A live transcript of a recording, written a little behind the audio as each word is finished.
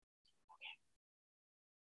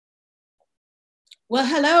Well,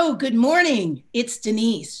 hello, good morning. It's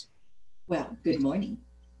Denise. Well, good morning.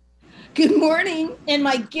 Good morning. And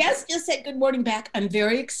my guest just said good morning back. I'm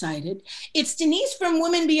very excited. It's Denise from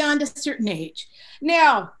Women Beyond a Certain Age.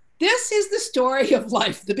 Now, this is the story of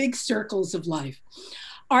life, the big circles of life.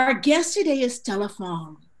 Our guest today is Stella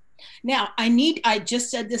Fong. Now, I just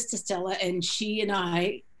said this to Stella, and she and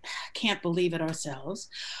I can't believe it ourselves.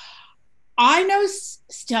 I know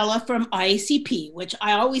Stella from IACP, which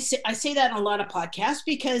I say that in a lot of podcasts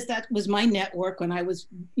because that was my network when I was,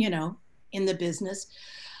 in the business.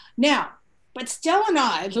 Now, but Stella and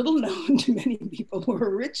I, little known to many people, were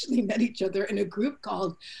originally met each other in a group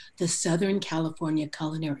called the Southern California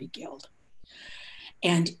Culinary Guild.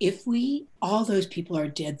 And all those people are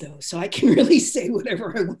dead though, so I can really say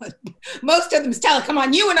whatever I want. Most of them, Stella, come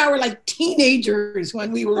on, you and I were like teenagers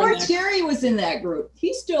when we were. Poor Terry was in that group.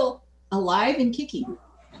 He's still alive and kicking.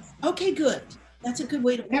 Okay, good. That's a good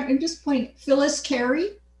way to. And just point, Phyllis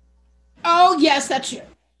Carey. Oh yes, that's you.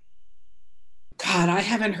 God, I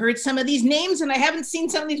haven't heard some of these names and I haven't seen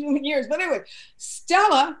some of these in years. But anyway,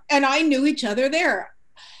 Stella and I knew each other there.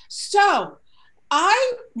 So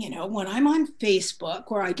when I'm on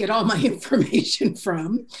Facebook, where I get all my information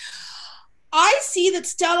from, I see that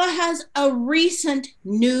Stella has a recent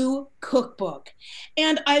new cookbook.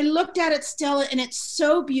 And I looked at it, Stella, and it's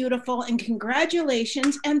so beautiful, and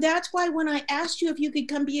congratulations. And that's why when I asked you if you could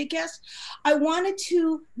come be a guest, I wanted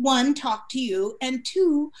to, one, talk to you, and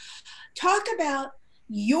two, talk about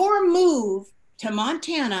your move to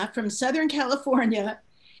Montana from Southern California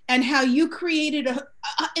and how you created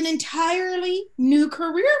an entirely new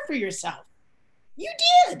career for yourself. You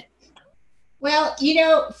did. Well,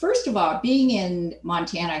 first of all, being in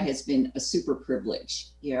Montana has been a super privilege.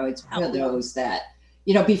 It's one of those that,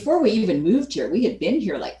 before we even moved here, we had been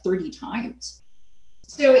here like 30 times.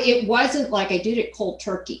 So it wasn't like I did it cold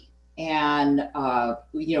turkey. And,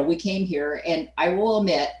 we came here, and I will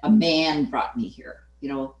admit, a man brought me here,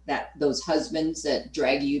 those husbands that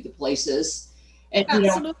drag you to places. And,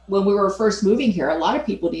 when we were first moving here, a lot of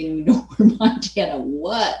people didn't even know where Montana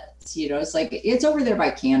was. It's like, it's over there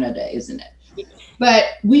by Canada, isn't it? But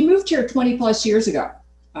we moved here 20 plus years ago.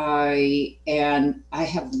 And I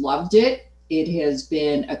have loved it. It has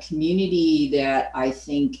been a community that I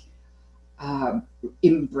think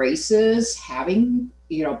embraces having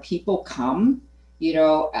people come.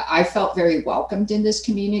 I felt very welcomed in this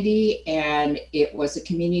community, and it was a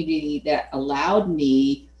community that allowed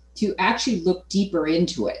me to actually look deeper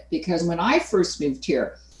into it. Because when I first moved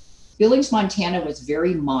here, Billings, Montana was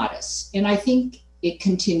very modest, and I think it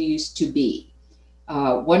continues to be.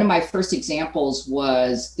 One of my first examples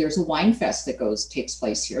was there's a wine fest that takes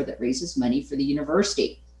place here that raises money for the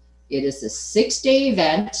university. It is a 6-day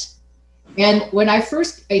event. And when I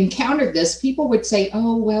first encountered this, people would say,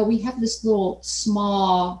 oh, well, we have this little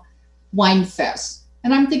small wine fest.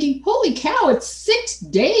 And I'm thinking, holy cow, it's 6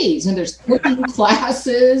 days. And there's cooking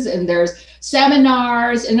classes, and there's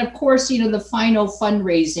seminars. And of course, the final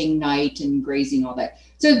fundraising night and grazing, all that.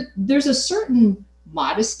 So there's a certain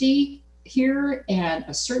modesty here and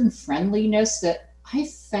a certain friendliness that I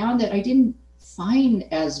found that I didn't find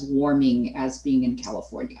as warming as being in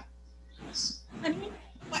California.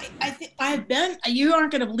 You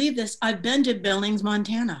aren't going to believe this, I've been to Billings,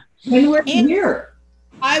 Montana. When we're here.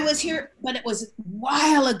 I was here, but it was a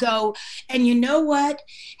while ago. And you know what?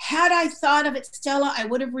 Had I thought of it, Stella, I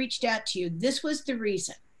would have reached out to you. This was the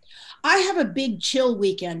reason. I have a big chill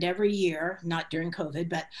weekend every year, not during COVID,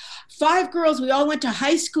 but 5 girls, we all went to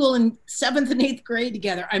high school in 7th and 8th grade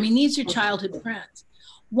together. I mean, these are childhood friends.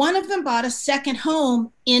 One of them bought a second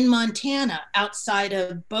home in Montana outside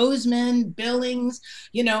of Bozeman, Billings,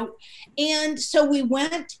 and so I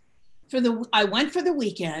went for the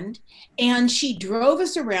weekend, and she drove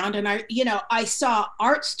us around, and I saw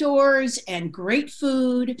art stores and great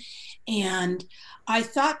food, and I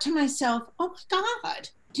thought to myself, oh my God,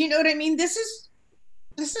 do you know what I mean? This is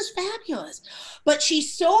fabulous. But she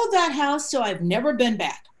sold that house, so I've never been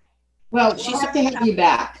back. Well, she'll have to have you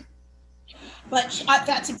back. But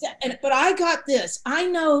that's exactly. But I got this. I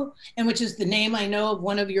know, and which is the name I know of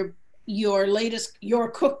one of your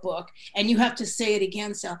cookbook, and you have to say it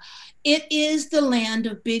again, Sal. It is the land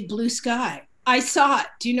of big blue sky. I saw it.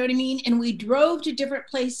 Do you know what I mean? And we drove to different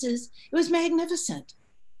places. It was magnificent.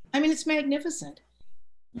 I mean, it's magnificent.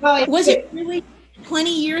 Well, was it really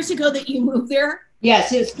 20 years ago that you moved there?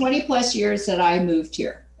 Yes, it's 20 plus years that I moved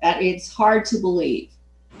here. It's hard to believe.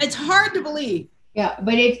 It's hard to believe. Yeah,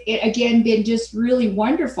 but it again been just really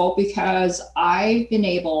wonderful because I've been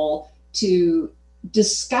able to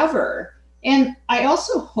discover, and I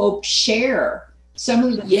also hope share some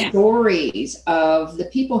of the Yeah. stories of the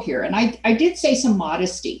people here. And I did say some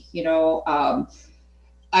modesty,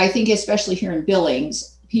 I think especially here in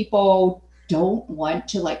Billings, people don't want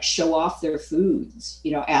to like show off their foods,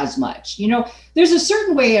 as much. There's a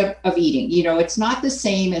certain way of eating, it's not the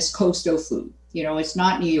same as coastal food. It's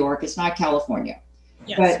not New York, it's not California.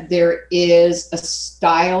 Yes. But there is a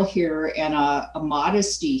style here and a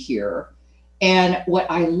modesty here. And what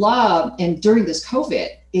I love, and during this COVID,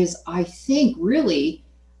 is I think really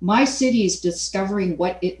my city is discovering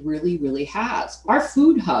what it really, really has. Our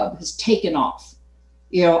food hub has taken off.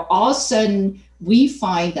 All of a sudden we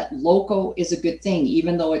find that local is a good thing,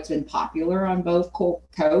 even though it's been popular on both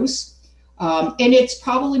coasts. And it's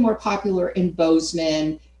probably more popular in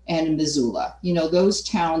Bozeman and in Missoula. Those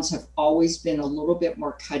towns have always been a little bit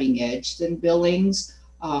more cutting edge than Billings.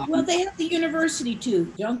 Well, they have the university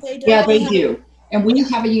too, don't they? Yeah, they do. And we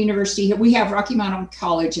have a university here. We have Rocky Mountain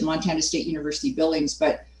College and Montana State University Billings,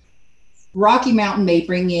 but Rocky Mountain may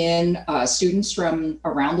bring in students from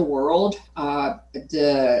around the world.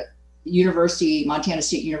 The university, Montana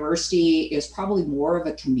State University, is probably more of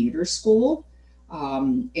a commuter school.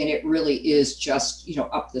 And it really is just,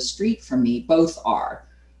 up the street from me. Both are.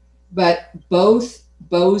 But both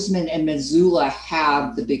Bozeman and Missoula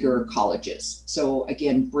have the bigger colleges. So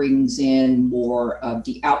again, brings in more of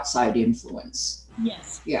the outside influence.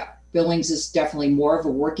 Yes. Yeah. Billings is definitely more of a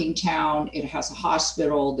working town. It has a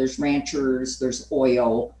hospital, there's ranchers, there's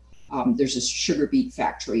oil, there's a sugar beet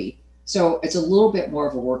factory. So it's a little bit more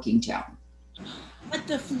of a working town. But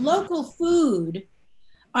the local food,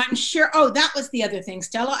 I'm sure. Oh, that was the other thing,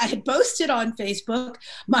 Stella. I had posted on Facebook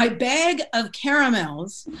my bag of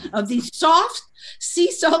caramels, of these soft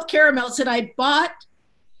sea salt caramels that I bought.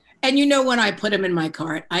 And when I put them in my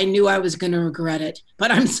cart, I knew I was going to regret it,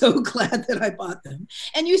 but I'm so glad that I bought them.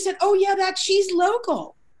 And you said, oh yeah, she's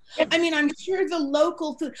local. I mean, I'm sure the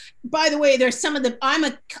local food, by the way, there's some of the,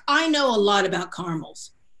 I know a lot about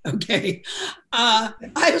caramels. Okay.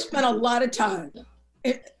 I've spent a lot of time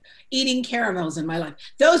eating caramels in my life.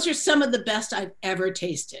 Those are some of the best I've ever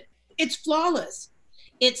tasted. It's flawless.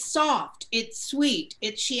 It's soft. It's sweet.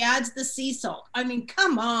 She adds the sea salt. I mean,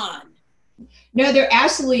 come on. No, they're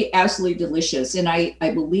absolutely, absolutely delicious. And I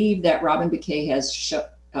believe that Robin Bouquet has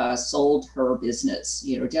sold her business,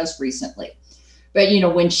 just recently. But,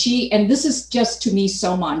 when and this is just to me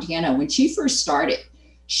so Montana, when she first started,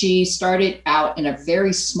 she started out in a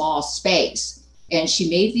very small space and she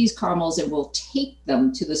made these caramels and will take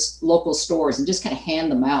them to the local stores and just kind of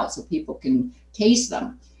hand them out so people can taste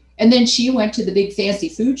them. And then she went to the big fancy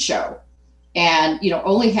food show and,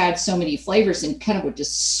 only had so many flavors and kind of would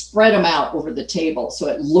just spread them out over the table. So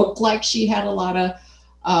it looked like she had a lot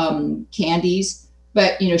of candies,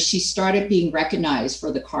 but, she started being recognized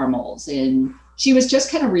for the caramels and she was just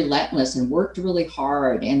kind of relentless and worked really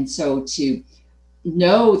hard. And so to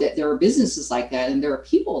know that there are businesses like that and there are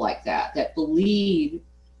people like that believe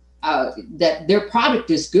that their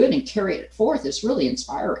product is good and carry it forth is really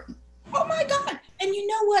inspiring. Oh my God. And you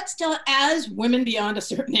know what, Stella, as women beyond a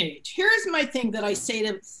certain age, here's my thing that I say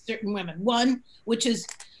to certain women. One, which is,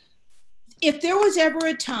 if there was ever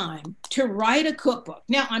a time to write a cookbook,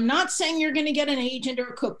 now I'm not saying you're going to get an agent or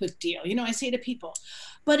a cookbook deal, I say to people,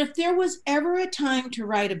 but if there was ever a time to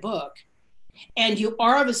write a book and you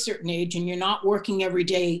are of a certain age and you're not working every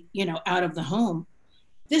day, out of the home,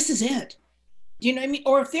 this is it. Do you know what I mean?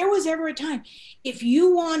 Or if there was ever a time, if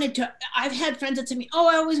you wanted to, I've had friends that said to me, oh,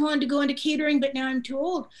 I always wanted to go into catering, but now I'm too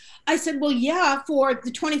old. I said, well, yeah, for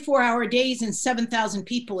the 24-hour days and 7,000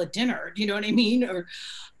 people at dinner, do you know what I mean?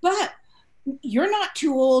 But you're not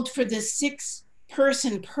too old for the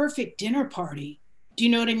 6-person perfect dinner party. Do you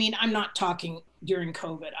know what I mean? I'm not talking during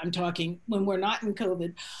COVID. I'm talking when we're not in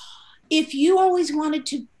COVID. If you always wanted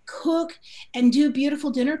to cook and do beautiful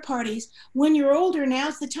dinner parties, when you're older,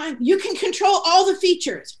 now's the time. You can control all the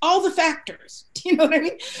features, all the factors. Do you know what I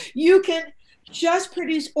mean? You can just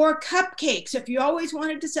produce, or cupcakes, if you always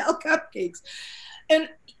wanted to sell cupcakes. And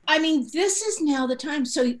I mean, this is now the time.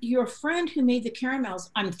 So your friend who made the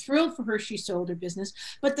caramels, I'm thrilled for her, she sold her business,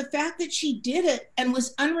 but the fact that she did it and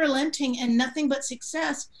was unrelenting and nothing but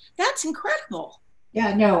success, that's incredible.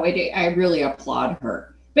 Yeah, no, I really applaud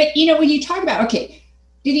her. But, when you talk about, okay,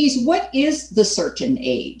 Denise, what is the certain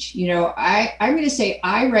age? I'm going to say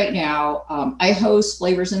right now, I host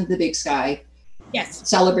Flavors in the Big Sky. Yes.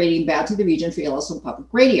 Celebrating Bow to the Region for Yellowstone Public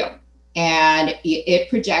Radio. And it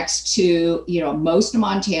projects to, most of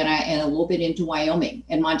Montana and a little bit into Wyoming.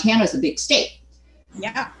 And Montana is a big state.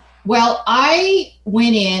 Yeah. Well, I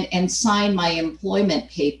went in and signed my employment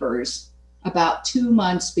papers about 2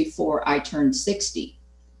 months before I turned 60.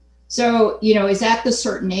 So, is at the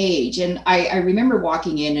certain age. And I remember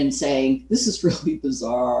walking in and saying, this is really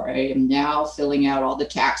bizarre. I am now filling out all the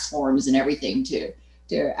tax forms and everything to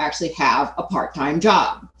actually have a part-time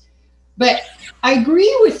job. But I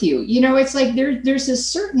agree with you. It's like there's a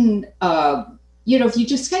certain, if you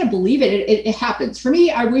just kind of believe it, it happens. For me,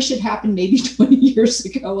 I wish it happened maybe 20 years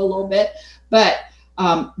ago a little bit, but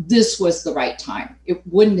this was the right time. It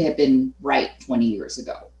wouldn't have been right 20 years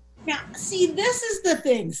ago. Now, see, this is the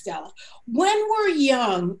thing, Stella. When we're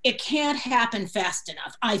young, it can't happen fast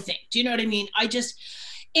enough, I think. Do you know what I mean?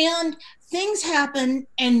 And things happen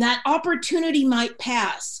and that opportunity might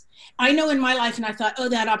pass. I know in my life, and I thought, oh,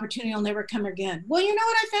 that opportunity will never come again. Well, you know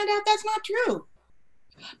what I found out? That's not true.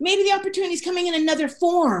 Maybe the opportunity is coming in another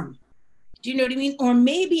form. Do you know what I mean? Or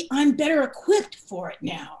maybe I'm better equipped for it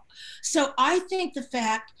now. So I think the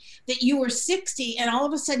fact that you were 60 and all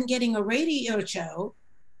of a sudden getting a radio show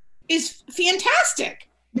is fantastic.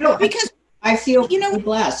 Because I feel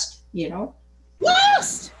blessed,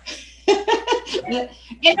 Blessed.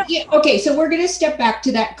 Okay, so we're going to step back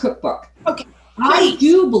to that cookbook. Okay. I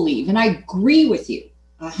do believe, and I agree with you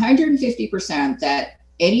 150%, that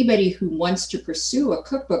anybody who wants to pursue a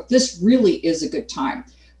cookbook, this really is a good time.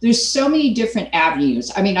 There's so many different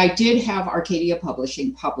avenues. I mean, I did have Arcadia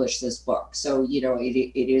Publishing publish this book. So,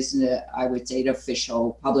 it is, I would say, an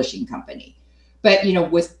official publishing company. But,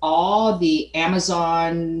 with all the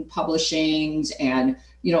Amazon publishings and,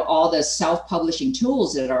 all the self-publishing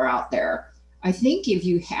tools that are out there, I think if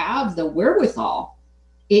you have the wherewithal,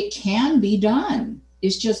 it can be done.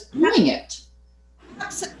 It's just doing it.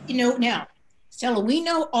 Now, Stella, we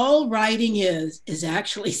know all writing is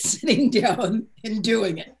actually sitting down and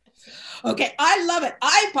doing it. Okay, I love it.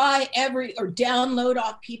 I buy or download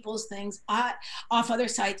off people's things, off other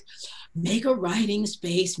sites. Make a writing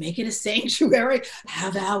space, make it a sanctuary,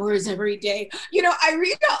 have hours every day. I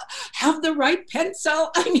read, have the right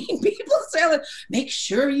pencil. I mean, people say, make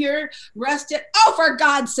sure you're rested. Oh, for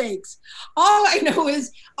God's sakes. All I know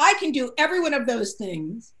is I can do every one of those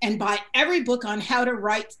things and buy every book on how to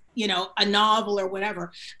write, a novel or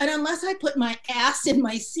whatever. And unless I put my ass in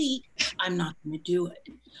my seat, I'm not going to do it.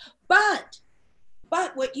 But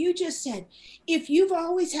what you just said, if you've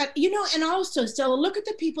always had, and also, Stella, look at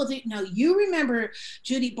the people that you remember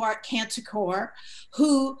Judy Bart Cansecoeur,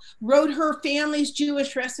 who wrote her family's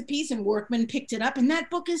Jewish recipes, and Workman picked it up, and that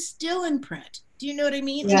book is still in print. Do you know what I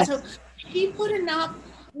mean? Yes. And so she put a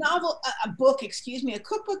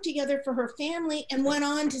cookbook together for her family and went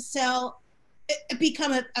on to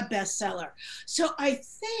become a bestseller. So I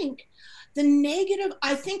think the negative,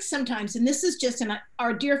 I think sometimes, and this is just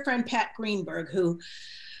our dear friend Pat Greenberg, who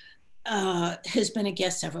has been a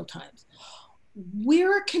guest several times,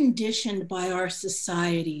 we're conditioned by our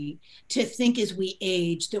society to think as we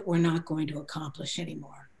age that we're not going to accomplish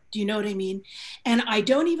anymore. Do you know what I mean? And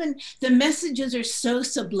the messages are so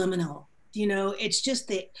subliminal. It's just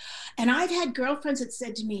that, and I've had girlfriends that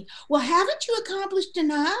said to me, well, haven't you accomplished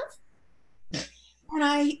enough? And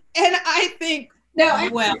I think, no,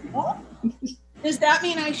 well, does that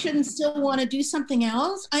mean I shouldn't still want to do something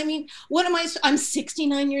else? I mean, I'm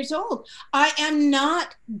 69 years old. I am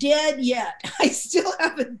not dead yet. I still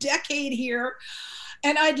have a decade here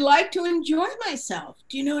and I'd like to enjoy myself.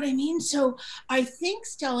 Do you know what I mean? So I think,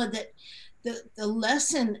 Stella, that the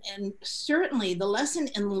lesson, and certainly the lesson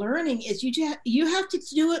in learning, is you have to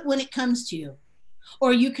do it when it comes to you.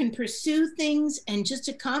 Or you can pursue things and just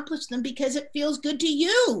accomplish them because it feels good to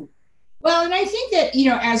you. Well, and I think that,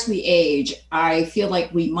 as we age, I feel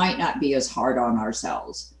like we might not be as hard on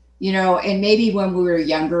ourselves, and maybe when we were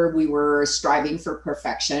younger, we were striving for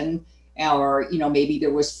perfection, or, maybe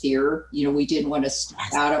there was fear, we didn't want to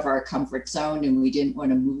step out of our comfort zone and we didn't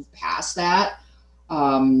want to move past that.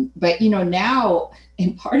 But, now,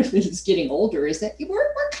 and part of it is getting older, is that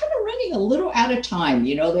we're kind of running a little out of time,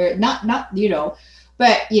 they're not,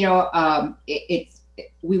 but,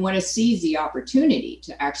 we want to seize the opportunity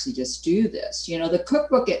to actually just do this. The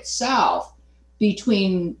cookbook itself,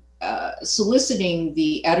 between soliciting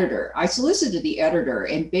the editor, I solicited the editor,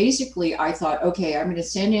 and basically I thought, okay, I'm going to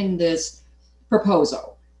send in this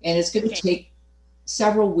proposal, and it's going to take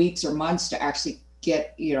several weeks or months to actually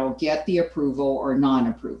get the approval or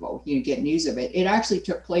non-approval, get news of it. It actually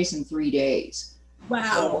took place in 3 days. Wow.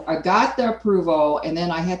 So I got the approval, and then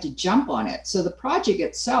I had to jump on it. So the project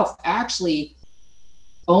itself actually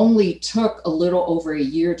only took a little over a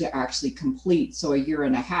year to actually complete. So a year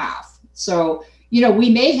and a half. So, we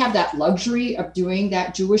may have that luxury of doing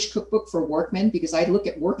that Jewish cookbook for Workman, because I look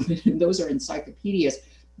at Workman and those are encyclopedias.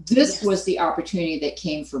 This was the opportunity that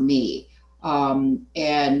came for me.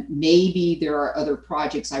 And maybe there are other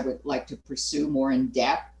projects I would like to pursue more in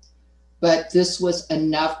depth. but this was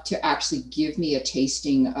enough to actually give me a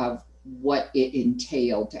tasting of what it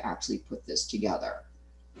entailed to actually put this together.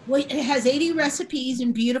 Well, it has 80 recipes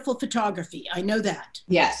and beautiful photography. I know that.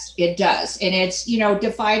 Yes, it does. And it's,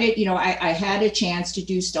 divided, I had a chance to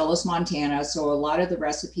do Stella's Montana. So a lot of the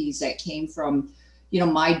recipes that came from,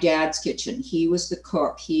 my dad's kitchen, he was the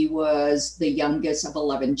cook. He was the youngest of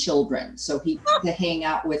 11 children. So he got to hang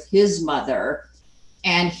out with his mother.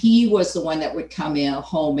 And he was the one that would come in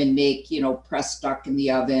home and make, pressed duck in the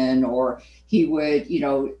oven, or he would,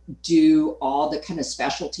 do all the kind of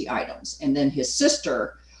specialty items. And then his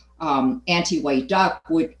sister, Auntie White Duck,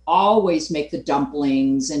 would always make the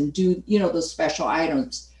dumplings and do, those special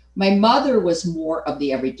items. My mother was more of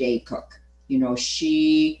the everyday cook.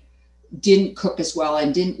 She didn't cook as well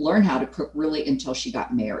and didn't learn how to cook really until she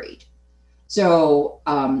got married. So,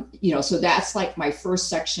 so that's like my first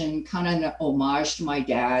section, kind of an homage to my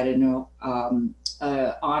dad and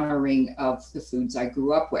honoring of the foods I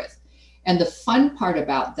grew up with. And the fun part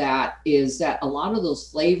about that is that a lot of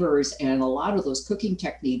those flavors and a lot of those cooking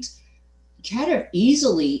techniques kind of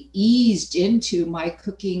easily eased into my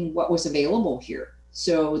cooking what was available here.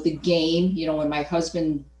 So the game, when my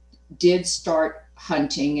husband did start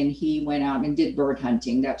hunting and he went out and did bird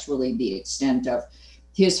hunting, that's really the extent of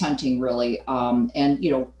his hunting, really.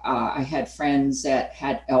 I had friends that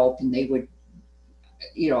had elk and they would,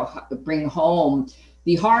 bring home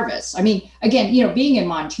the harvest. I mean, again, being in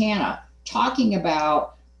Montana, talking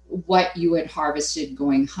about what you had harvested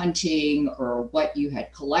going hunting or what you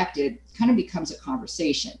had collected kind of becomes a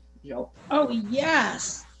conversation, Oh,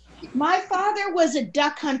 yes. My father was a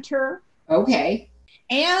duck hunter. Okay.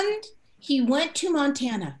 And he went to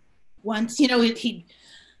Montana once.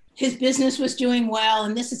 His business was doing well.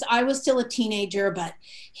 And I was still a teenager, but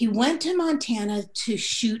he went to Montana to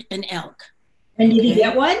shoot an elk. And did he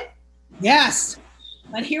get one? Yes.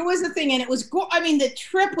 But here was the thing, and it was, the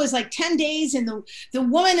trip was like 10 days, and the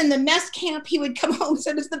woman in the mess camp, he would come home and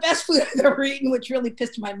said, it's the best food I've ever eaten, which really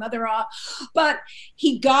pissed my mother off. But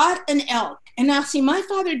he got an elk. And now, see, my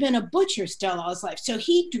father had been a butcher still all his life. So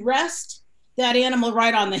he dressed that animal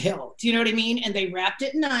right on the hill. Do you know what I mean? And they wrapped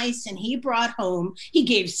it nice, and he brought home, he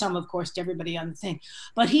gave some, of course, to everybody on the thing,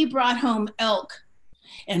 but he brought home elk.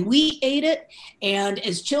 And we ate it. And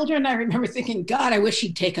as children, I remember thinking, God, I wish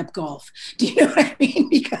he'd take up golf. Do you know what I mean?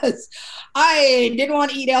 Because I didn't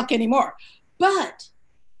want to eat elk anymore. But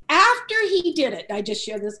after he did it, I just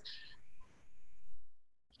shared this.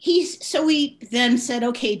 We then said,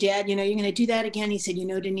 okay, Dad, you're going to do that again. He said,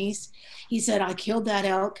 Denise, he said, I killed that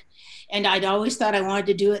elk. And I'd always thought I wanted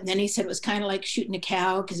to do it. And then he said it was kind of like shooting a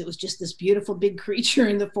cow because it was just this beautiful big creature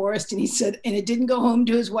in the forest. And he said, and it didn't go home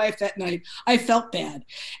to his wife that night. I felt bad.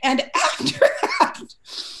 And after that,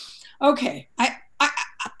 okay,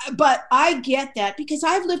 but I get that because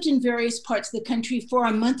I've lived in various parts of the country for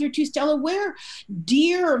a month or two, Stella, where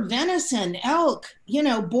deer, venison, elk,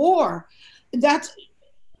 boar, that's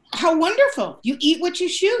how wonderful. You eat what you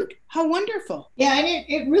shoot. How wonderful. Yeah, and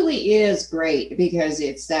it really is great because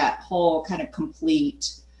it's that whole kind of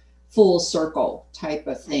complete full circle type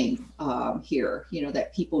of thing here,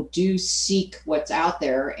 that people do seek what's out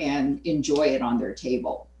there and enjoy it on their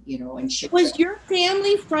table, and share. Was your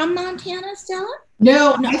family from Montana, Stella?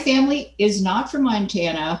 No, my family is not from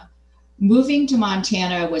Montana. Moving to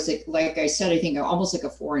Montana was, like I said, I think almost like a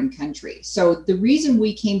foreign country. So the reason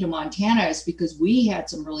we came to Montana is because we had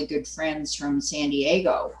some really good friends from San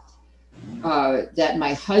Diego that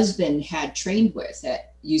my husband had trained with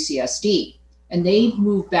at UCSD. And they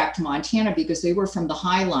moved back to Montana because they were from the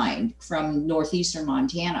High Line from northeastern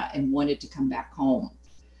Montana and wanted to come back home.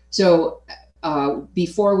 So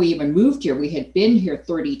before we even moved here, we had been here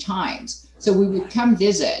 30 times. So we would come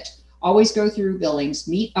visit, always go through Billings,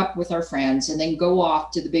 meet up with our friends, and then go off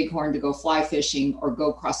to the Bighorn to go fly fishing or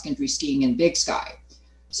go cross-country skiing in Big Sky.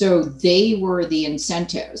 So they were the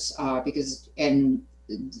incentives and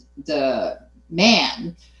the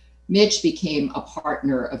man, Mitch, became a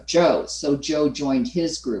partner of Joe's. So Joe joined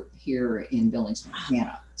his group here in Billings,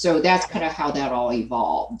 Montana. So that's kind of how that all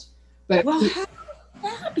evolved. But well, how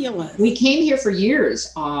fabulous. We came here for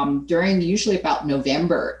years during usually about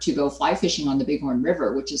November to go fly fishing on the Bighorn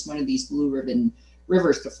River, which is one of these blue ribbon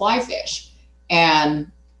rivers to fly fish.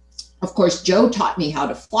 And of course, Joe taught me how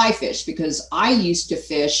to fly fish because I used to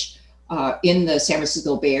fish in the San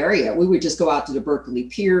Francisco Bay Area. We would just go out to the Berkeley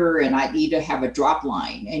Pier and I'd need to have a drop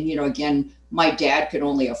line. And, again, my dad could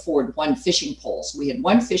only afford one fishing pole. So we had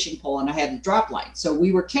one fishing pole and I had the drop line. So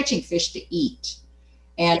we were catching fish to eat.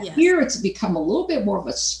 And here it's become a little bit more of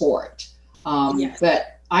a sport.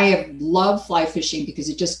 But I have loved fly fishing because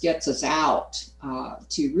it just gets us out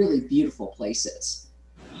to really beautiful places.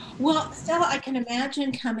 Well, Stella, I can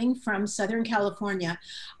imagine coming from Southern California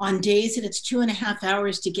on days that it's 2.5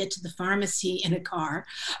 hours to get to the pharmacy in a car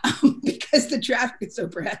because the traffic is so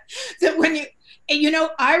bad. That when you, and you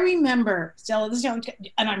know, I remember, Stella, this is how,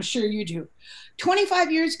 and I'm sure you do.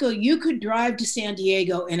 25 years ago, you could drive to San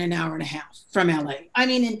Diego in an hour and a half from LA. I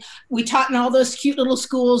mean, and we taught in all those cute little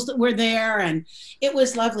schools that were there, and it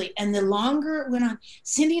was lovely. And the longer it went on,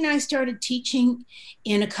 Cindy and I started teaching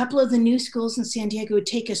in a couple of the new schools in San Diego. It would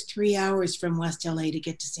take us 3 hours from West LA to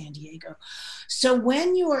get to San Diego. So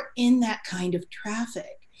when you're in that kind of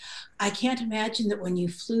traffic, I can't imagine that when you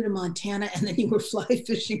flew to Montana and then you were fly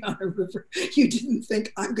fishing on a river, you didn't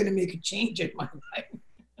think, I'm going to make a change in my life.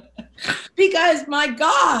 Because my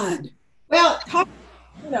God, Well,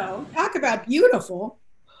 talk about beautiful.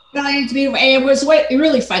 well, it's beautiful. And it was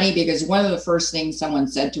really funny because one of the first things someone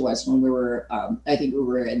said to us when we were, I think we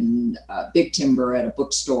were in Big Timber at a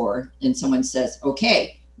bookstore, and someone says,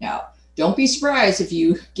 okay, now don't be surprised if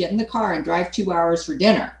you get in the car and drive 2 hours for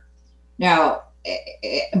dinner. Now,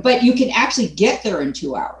 but you can actually get there in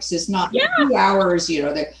 2 hours. It's not 2 hours,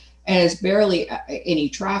 and it's barely any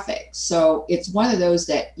traffic. So it's one of those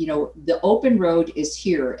that, the open road is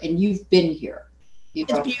here and you've been here.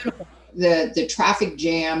 It's beautiful. The traffic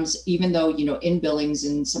jams, even though, in Billings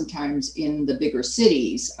and sometimes in the bigger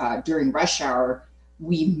cities during rush hour,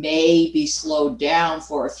 we may be slowed down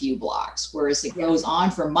for a few blocks, whereas it goes on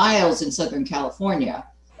for miles in Southern California.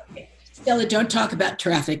 Stella, don't talk about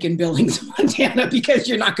traffic in Billings, Montana, because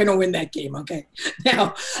you're not going to win that game, okay?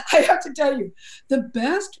 Now, I have to tell you, the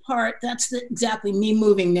best part, exactly me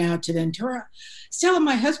moving now to Ventura. Stella,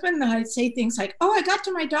 my husband and I say things like, oh, I got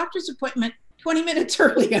to my doctor's appointment 20 minutes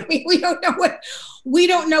early. I mean, we don't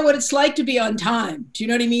know what it's like to be on time. Do you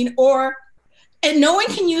know what I mean? And no one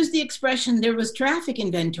can use the expression, there was traffic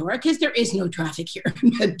in Ventura, because there is no traffic here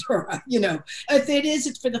in Ventura. If it is,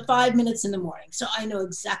 it's for the 5 minutes in the morning. So I know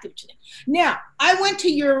exactly what you mean. Now, I went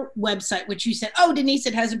to your website, which you said, oh, Denise,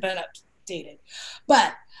 it hasn't been updated.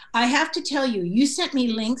 But I have to tell you, you sent me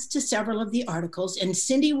links to several of the articles, and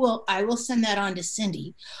I will send that on to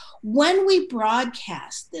Cindy. When we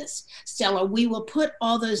broadcast this, Stella, we will put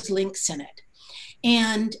all those links in it.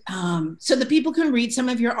 And so the people can read some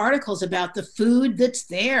of your articles about the food that's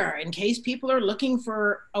there in case people are looking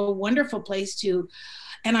for a wonderful place to.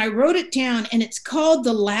 And I wrote it down, and it's called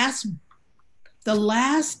The Last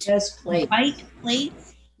Bite Plate.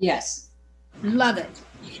 Yes. Love it.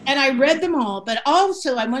 And I read them all, but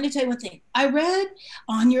also I want to tell you one thing. I read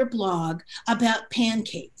on your blog about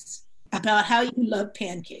pancakes, about how you love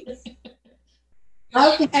pancakes.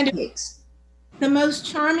 Love pancakes. The most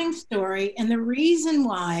charming story, and the reason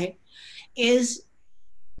why is,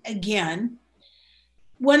 again,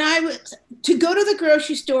 when I was to go to the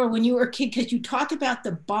grocery store when you were a kid, because you talked about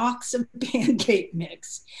the box of pancake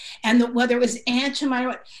mix and whether it was Aunt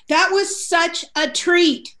Jemima, that was such a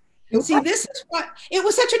treat. See, this is what, it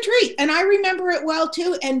was such a treat. And I remember it well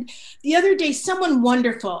too. And the other day, someone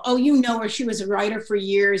wonderful, oh, you know her, she was a writer for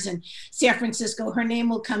years in San Francisco. Her name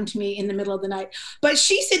will come to me in the middle of the night. But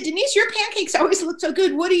she said, Denise, your pancakes always look so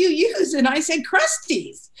good. What do you use? And I said,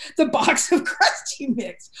 Krusteaz, the box of Krusty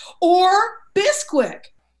Mix, or Bisquick.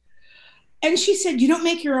 And she said, you don't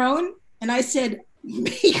make your own? And I said,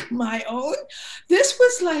 make my own? This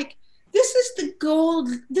was like, this is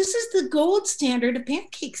the gold standard of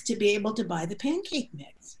pancakes, to be able to buy the pancake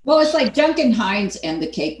mix. Well, it's like Duncan Hines and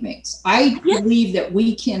the cake mix. I believe that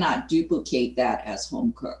we cannot duplicate that as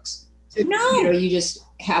home cooks. No. You just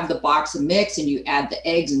have the box of mix and you add the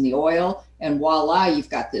eggs and the oil, and voila, you've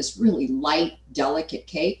got this really light, delicate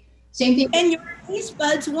cake. Same thing. And your taste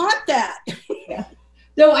buds want that. Yeah.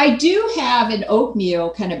 Though I do have an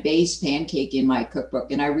oatmeal kind of base pancake in my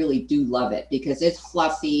cookbook, and I really do love it because it's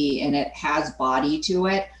fluffy and it has body to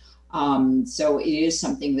it. So it is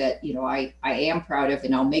something that, I am proud of,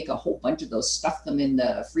 and I'll make a whole bunch of those, stuff them in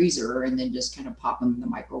the freezer, and then just kind of pop them in the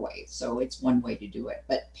microwave. So it's one way to do it.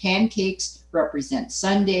 But pancakes represent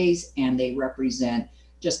Sundays, and they represent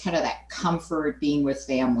just kind of that comfort, being with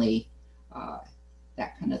family,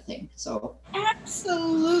 that kind of thing. So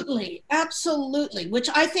absolutely, which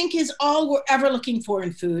I think is all we're ever looking for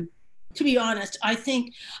in food, to be honest. I'm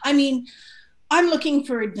looking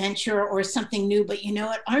for adventure or something new, but you know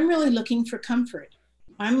what? I'm really looking for comfort.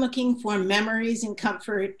 I'm looking for memories and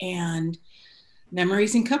comfort.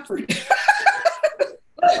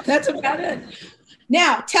 That's about it.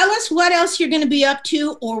 Now, tell us what else you're going to be up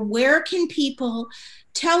to, or where can people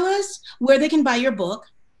tell us where they can buy your book.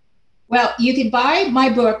 Well, you can buy my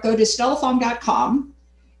book, go to stellafong.com,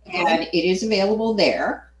 and it is available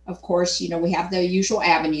there. Of course, we have the usual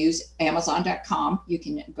avenues, amazon.com. You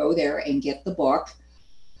can go there and get the book.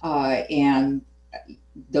 And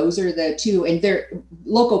those are the two, and they're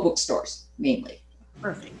local bookstores mainly.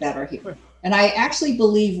 Perfect. That are here. Perfect. And I actually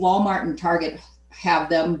believe Walmart and Target have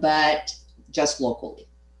them, but just locally.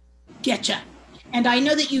 Getcha. And I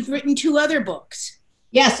know that you've written 2 other books.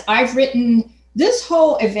 Yes, I've written, this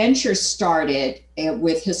whole adventure started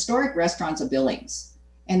with Historic Restaurants of Billings.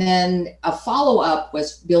 And then a follow-up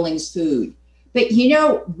was Billings Food. But you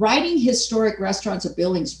know, writing Historic Restaurants of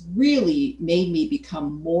Billings really made me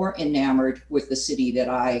become more enamored with the city that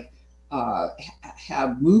I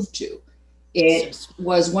have moved to. It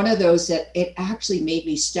was one of those that it actually made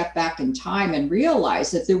me step back in time and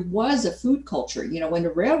realize that there was a food culture. You know, when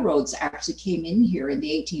the railroads actually came in here in the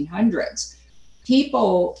 1800s,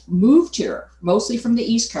 people moved here mostly from the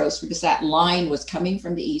East Coast, because that line was coming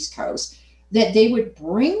from the East Coast, that they would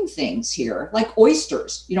bring things here like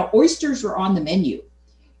oysters. You know, oysters were on the menu,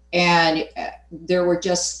 and there were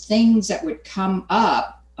just things that would come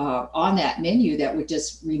up on that menu that would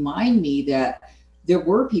just remind me that there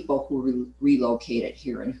were people who relocated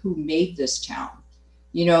here and who made this town.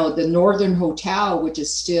 You know, the Northern Hotel, which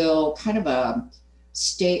is still kind of a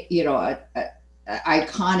state, you know, a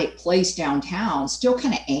iconic place downtown, still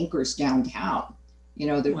kind of anchors downtown. You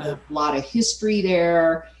know, there's a lot of history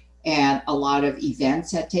there, and a lot of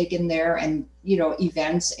events had taken there, and, you know,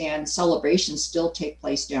 events and celebrations still take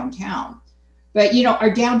place downtown. But, you know,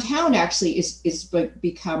 our downtown actually is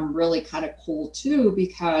become really kind of cool too,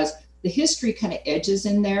 because the history kind of edges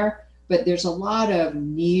in there, but there's a lot of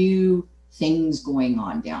new things going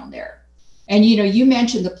on down there. And, you know, you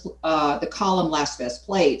mentioned the column Last Best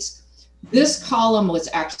Plates. This column was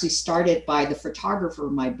actually started by the photographer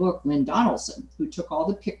of my book, Lynn Donaldson, who took all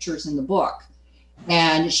the pictures in the book.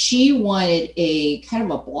 And she wanted a kind of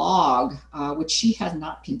a blog, which she has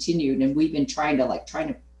not continued. And we've been trying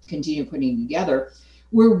to continue putting together,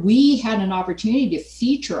 where we had an opportunity to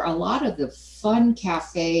feature a lot of the fun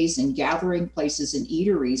cafes and gathering places and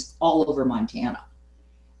eateries all over Montana.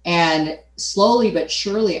 And slowly but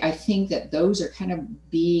surely, I think that those are kind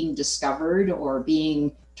of being discovered or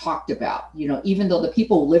being talked about. You know, even though the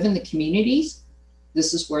people who live in the communities,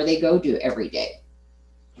 this is where they go to every day.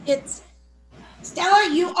 It's, Stella,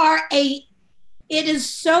 it is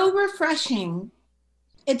so refreshing.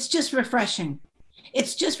 It's just refreshing.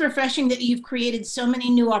 It's just refreshing that you've created so many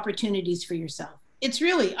new opportunities for yourself. It's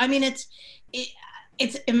really, I mean, it's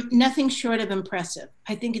nothing short of impressive.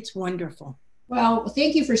 I think it's wonderful. Well,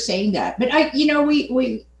 thank you for saying that. But you know,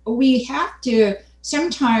 we have to,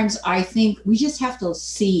 sometimes I think we just have to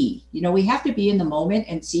see, you know, we have to be in the moment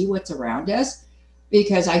and see what's around us,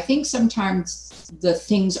 because I think sometimes the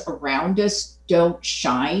things around us don't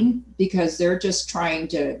shine because they're just trying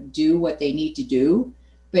to do what they need to do.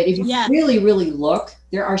 But if you really, really look,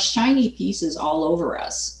 there are shiny pieces all over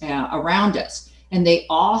us, around us, and they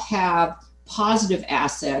all have positive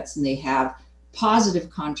assets and they have positive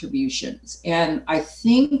contributions. And I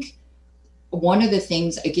think one of the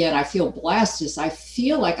things, again, I feel blessed, is I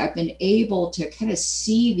feel like I've been able to kind of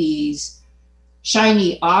see these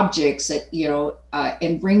shiny objects that, you know,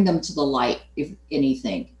 and bring them to the light, if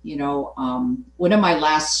anything. You know, one of my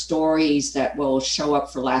last stories that will show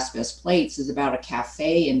up for Last Best Plates is about a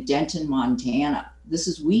cafe in Denton, Montana. This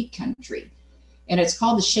is wheat country, and it's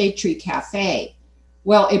called the Shade Tree Cafe.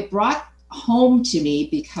 Well, it brought home to me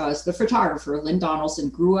because the photographer, Lynn Donaldson,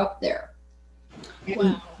 grew up there.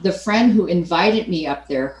 And the friend who invited me up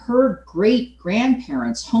there, her great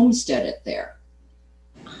grandparents homesteaded there.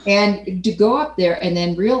 And to go up there and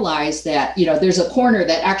then realize that, you know, there's a corner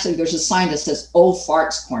that actually, there's a sign that says Old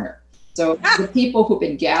Farts Corner. So the people who've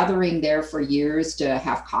been gathering there for years to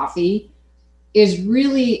have coffee is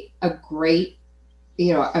really a great,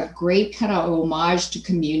 you know, a great kind of homage to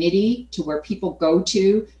community, to where people go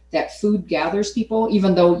to, that food gathers people,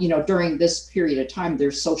 even though, you know, during this period of time,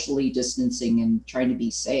 they're socially distancing and trying to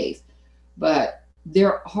be safe. But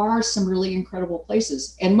there are some really incredible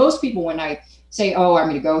places. And most people, when I say, oh, I'm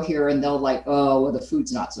going to go here, and they'll like, oh, well, the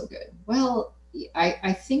food's not so good. Well,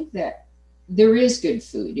 I think that there is good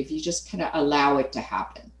food if you just kind of allow it to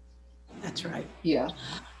happen. That's right. Yeah.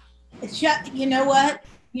 It's just, you know what?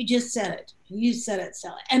 You just said it. You said it,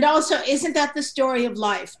 Stella. And also, isn't that the story of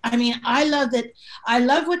life? I mean, I love that. I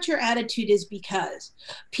love what your attitude is, because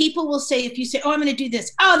people will say, if you say, oh, I'm going to do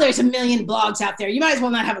this. Oh, there's a million blogs out there. You might as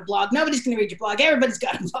well not have a blog. Nobody's going to read your blog. Everybody's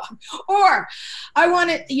got a blog. Or I want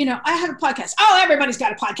to, you know, I have a podcast. Oh, everybody's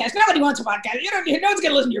got a podcast. Nobody wants a podcast. You know, no one's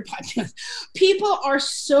going to listen to your podcast. People are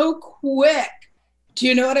so quick. Do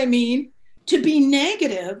you know what I mean? To be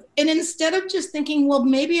negative, and instead of just thinking, well,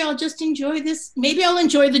 maybe I'll just enjoy this, maybe I'll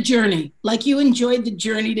enjoy the journey, like you enjoyed the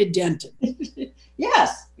journey to Denton.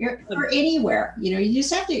 Yes, or anywhere. You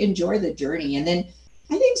just have to enjoy the journey. And then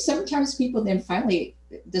I think sometimes people then finally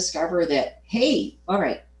discover that, hey, all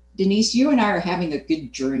right, Denise, you and I are having a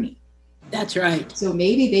good journey. That's right. So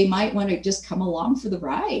maybe they might want to just come along for the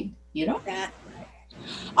ride, That.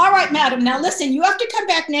 All right, madam. Now listen, you have to come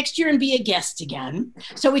back next year and be a guest again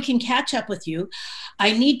so we can catch up with you.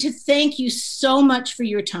 I need to thank you so much for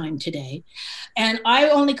your time today. And I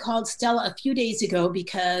only called Stella a few days ago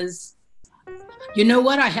because you know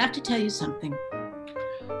what? I have to tell you something.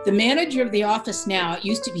 The manager of the office now, it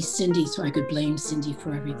used to be Cindy, so I could blame Cindy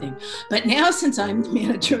for everything. But now, since I'm the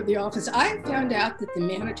manager of the office, I found out that the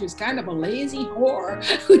manager is kind of a lazy whore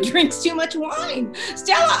who drinks too much wine.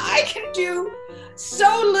 Stella, I can do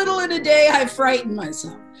so little in a day, I frighten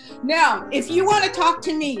myself. Now, if you want to talk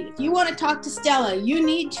to me, if you want to talk to Stella, you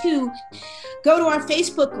need to go to our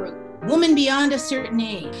Facebook group, Women Beyond a Certain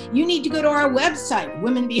Age. You need to go to our website,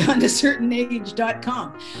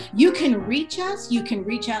 womenbeyondacertainage.com. You can reach us. You can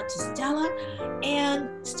reach out to Stella. And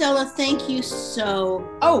Stella, thank you so.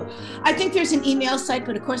 Oh, I think there's an email site,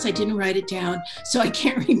 but of course I didn't write it down, so I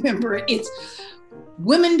can't remember it. It's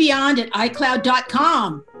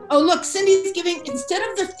womenbeyond@icloud.com. Oh, look, Cindy's giving, instead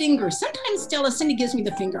of the finger, sometimes Cindy gives me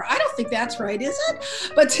the finger. I don't think that's right, is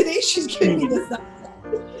it? But today she's giving me the thumbs up.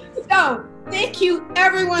 So, thank you,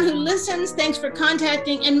 everyone who listens. Thanks for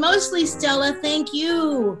contacting. And mostly, Stella, thank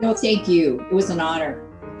you. No, thank you. It was an honor.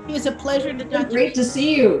 It was a pleasure to talk to you. Great to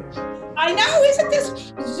see you. I know, isn't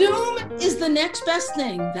this? Zoom is the next best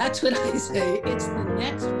thing. That's what I say. It's the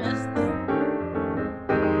next best thing.